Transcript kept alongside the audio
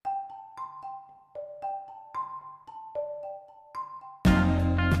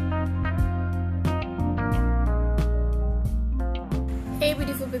Hey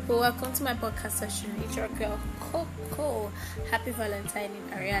beautiful people, welcome to my podcast session. It's your girl Coco. Happy Valentine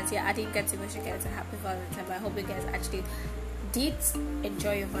in areas. Yeah, I didn't get to wish you guys a happy Valentine, but I hope you guys actually did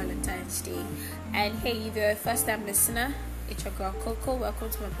enjoy your Valentine's Day. And hey, if you're a first time listener, it's your girl Coco. Welcome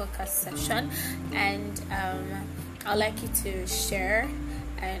to my podcast session. And I'd like you to share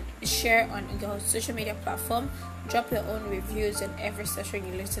on your social media platform. Drop your own reviews on every session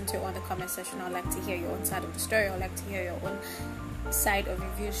you listen to on the comment section. I'd like to hear your own side of the story. I'd like to hear your own side of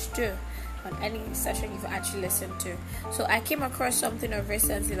reviews too on any session you've actually listened to. So I came across something of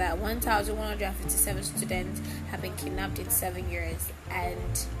recently that 1,157 students have been kidnapped in 7 years,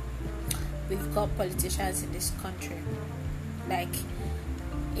 and we've got politicians in this country, like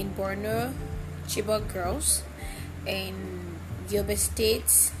in Borno, Chibok girls, in Yobe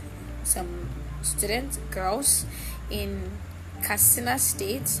State, some student girls, in Katsina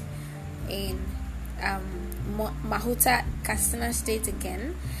State, in Mahuta, Katsina State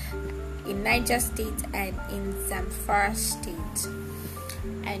again, in Niger State, and in Zamfara State.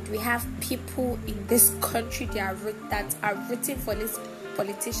 And we have people in this country that are rooting for these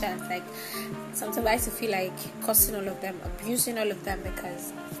politicians. Like, sometimes I used to feel like cursing all of them, abusing all of them,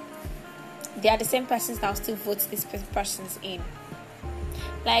 because they are the same persons that will still vote these persons in.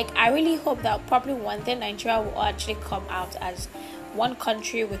 Like, I really hope that probably one day Nigeria will actually come out as one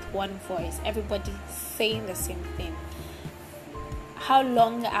country with one voice, everybody saying the same thing. How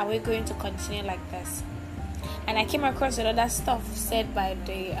long are we going to continue like this? And I came across another stuff said by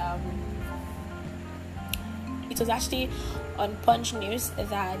it was actually on Punch News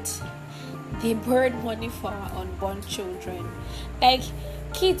that they borrowed money for unborn children. Like,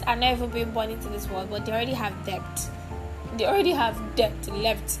 kids are never being born into this world, but they already have debt. They already have debt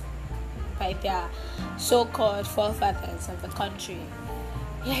left by their so-called forefathers of the country.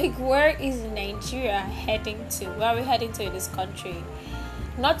 Like, where is Nigeria heading to? Where are we heading to in this country?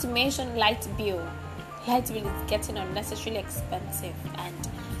 Not to mention light bill. Light bill is getting unnecessarily expensive, and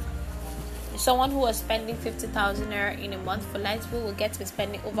someone who was spending 50,000 naira in a month for light bill will get to be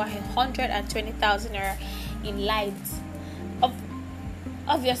spending over 120,000 naira in light.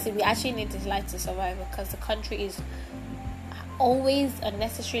 Obviously, we actually need this light to survive, because the country is always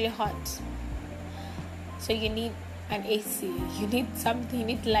unnecessarily hot. So you need an AC, you need something, you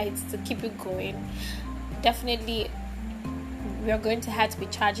need lights to keep it going. Definitely, we are going to have to be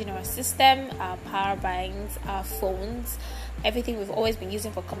charging our system, our power banks, our phones, everything we've always been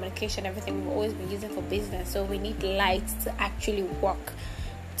using for communication, everything we've always been using for business. So we need lights to actually work,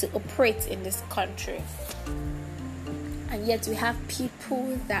 to operate in this country. And yet we have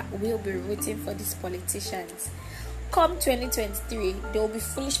people that will be rooting for these politicians. Come 2023, there will be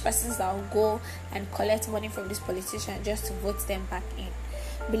foolish persons that will go and collect money from this politician just to vote them back in.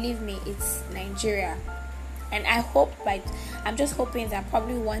 Believe me, it's Nigeria. And I'm just hoping that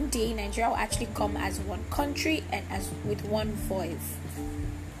probably one day Nigeria will actually come as one country and as with one voice.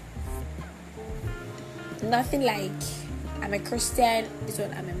 Nothing like I'm a Christian, this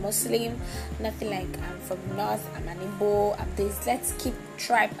one I'm a Muslim. Nothing like I'm from North, I'm an Igbo, I'm this. Let's keep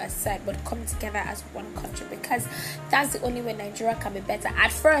tribe aside, but come together as one country, because that's the only way Nigeria can be better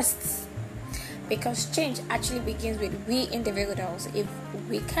at first. Because change actually begins with we individuals. If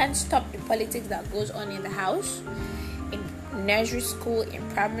we can't stop the politics that goes on in the house, in nursery school, in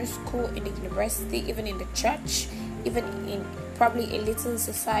primary school, in the university, even in the church, even in probably a little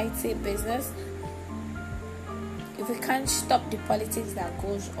society business, if we can't stop the politics that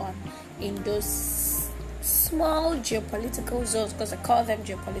goes on in those small geopolitical zones, because I call them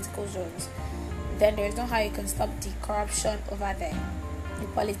geopolitical zones, then there's no how you can stop the corruption over there, the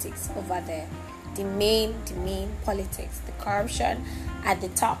politics over there, the main politics, the corruption at the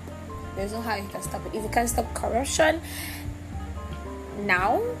top. There's no how you can stop it. If you can't stop corruption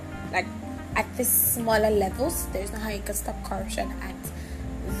now, like at the smaller levels, there's no how you can stop corruption at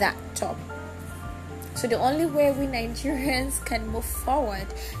that top. So the only way we Nigerians can move forward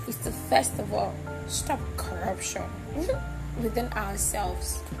is to first of all stop corruption within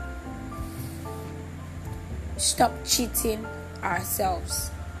ourselves. Stop cheating ourselves.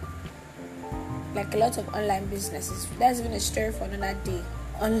 Like a lot of online businesses. That's even a story for another day.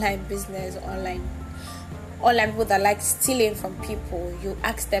 Online business, online people that like stealing from people. You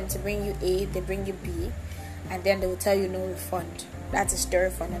ask them to bring you A, they bring you B, and then they will tell you no refund. That's a story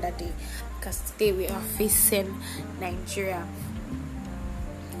for another day. Because today we are facing Nigeria,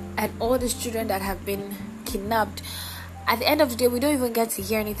 and all the children that have been kidnapped. At the end of the day, we don't even get to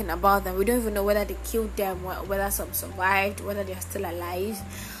hear anything about them. We don't even know whether they killed them, whether some survived, whether they're still alive.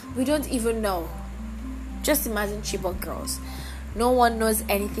 We don't even know. Just imagine Chibok girls. No one knows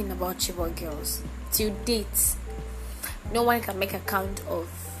anything about Chibok girls till date. No one can make a count of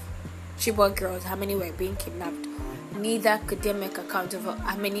Chibok girls, how many were being kidnapped. Neither could they make a count of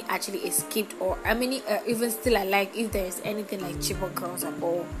how many actually escaped, or how many are even still alive, if there is anything like Chibok girls at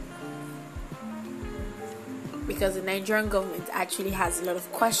all. Because the Nigerian government actually has a lot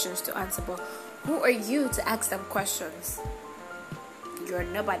of questions to answer, but who are you to ask them questions? You're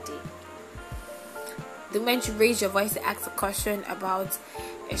nobody. The moment you raise your voice to ask a question about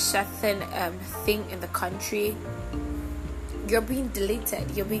a certain thing in the country, you're being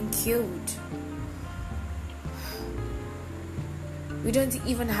deleted, you're being killed. We don't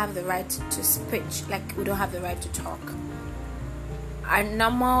even have the right to speech, like we don't have the right to talk. Our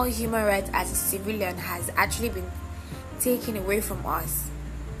normal human rights as a civilian has actually been taken away from us,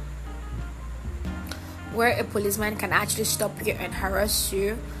 where a policeman can actually stop you and harass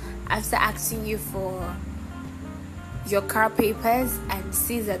you after asking you for your car papers and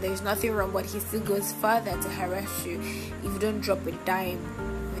sees that there is nothing wrong, but he still goes further to harass you if you don't drop a dime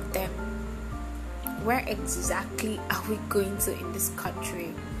with them. Where exactly are we going to in this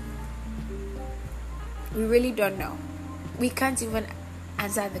country? We really don't know. We can't even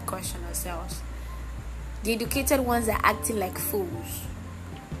answer the question ourselves. The educated ones are acting like fools.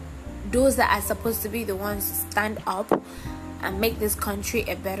 Those that are supposed to be the ones to stand up and make this country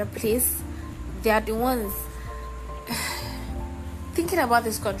a better place, they are the ones thinking about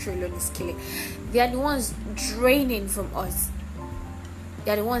this country alone is killing. They are the ones draining from us.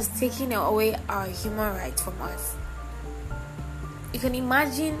 They are the ones taking away our human rights from us. You can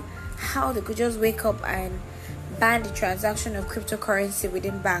imagine how they could just wake up and ban the transaction of cryptocurrency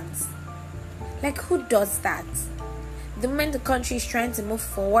within banks. Like, who does that? The moment the country is trying to move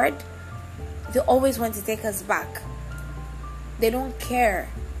forward, they always want to take us back. They don't care.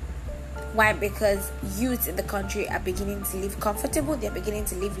 Why? Because youth in the country are beginning to live comfortable. They're beginning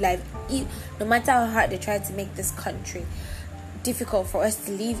to live life. No matter how hard they try to make this country difficult for us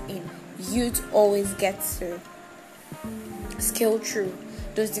to live in, youth always gets to scale through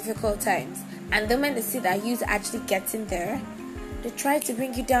those difficult times. And the moment they see that youth actually getting there, they try to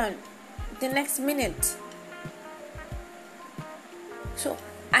bring you down the next minute. So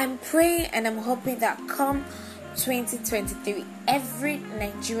I'm praying and I'm hoping that come 2023, every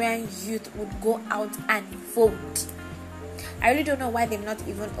Nigerian youth would go out and vote. I really don't know why they've not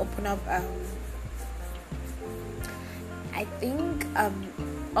even opened up I think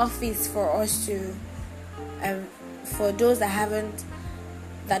office for us to for those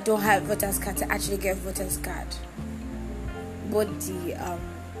that don't have voters card to actually get voters card, both the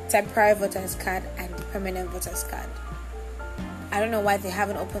temporary voters card and the permanent voters card. I don't know why they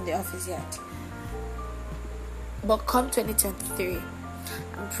haven't opened the office yet. But come 2023,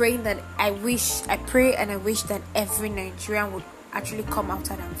 I'm praying that I pray and I wish that every Nigerian would actually come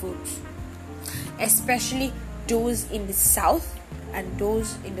outside and vote, especially those in the south and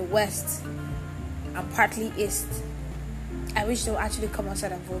those in the west and partly east. I wish they would actually come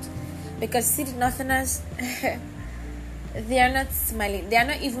outside and vote, because see the northerners, they are not smiling. They are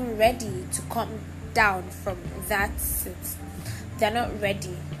not even ready to come down from that seat. They are not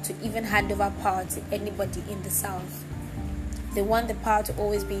ready to even hand over power to anybody in the south. They want the power to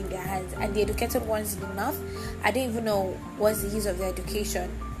always be in their hands. And the educated ones in the north, I don't even know what's the use of their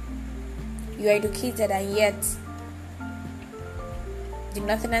education. You are educated, and yet the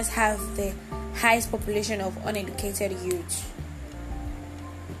northerners have the highest population of uneducated youth.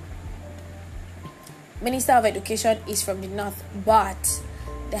 Minister of Education is from the north, but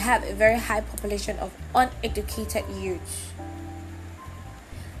they have a very high population of uneducated youth.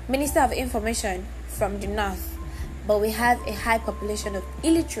 Minister of Information from the north, but we have a high population of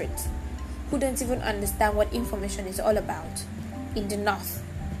illiterates who don't even understand what information is all about in the north.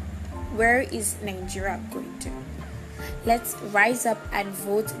 Where is Nigeria going to? Let's rise up and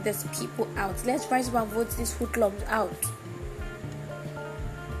vote these people out. Let's rise up and vote these hoodlums out.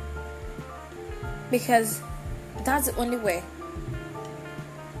 Because that's the only way.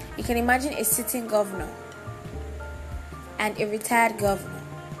 You can imagine a sitting governor and a retired governor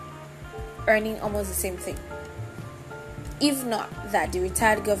earning almost the same thing. If not that the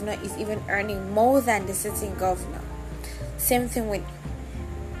retired governor is even earning more than the sitting governor. Same thing with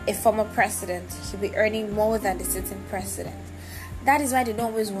a former president. He'll be earning more than the sitting president. That is why they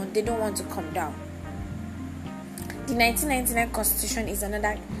don't want to come down. The 1999 Constitution is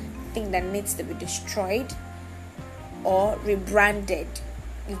another thing that needs to be destroyed or rebranded.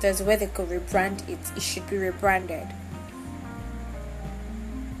 If there's a way they could rebrand it, it should be rebranded.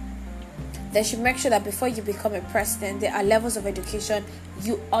 They should make sure that before you become a president, there are levels of education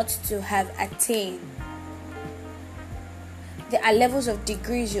you ought to have attained. There are levels of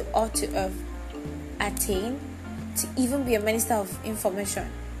degrees you ought to have attained to even be a minister of information.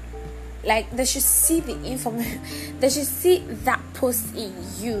 Like, they should see the information, they should see that post in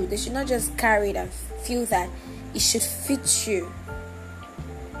you. They should not just carry it and feel that it should fit you.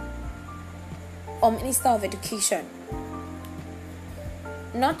 Or Minister of Education,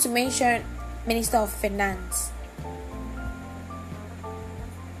 not to mention Minister of Finance,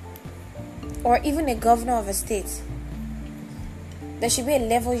 or even a governor of a state. There should be a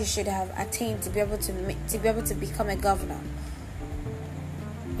level you should have attained to be able to become a governor.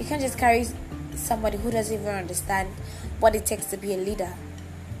 You can't just carry somebody who doesn't even understand what it takes to be a leader,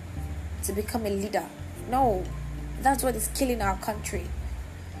 to become a leader. No, that's what is killing our country.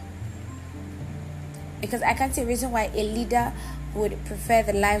 Because I can't see a reason why a leader would prefer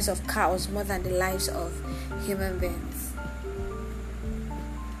the lives of cows more than the lives of human beings.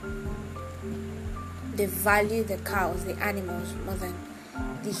 They value the cows, the animals, more than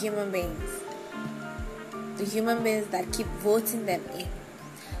the human beings. The human beings that keep voting them in,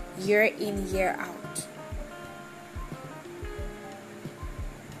 year out.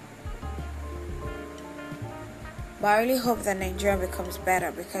 But I really hope that Nigeria becomes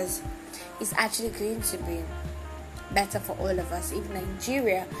better, because it's actually going to be better for all of us if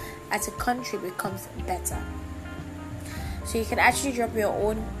Nigeria as a country becomes better. So you can actually drop your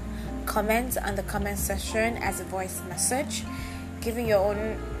own comments on the comment section as a voice message, giving your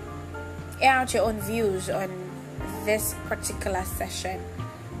own, air out your own views on this particular session.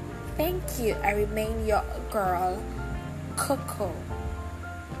 Thank you. I remain your girl, Coco.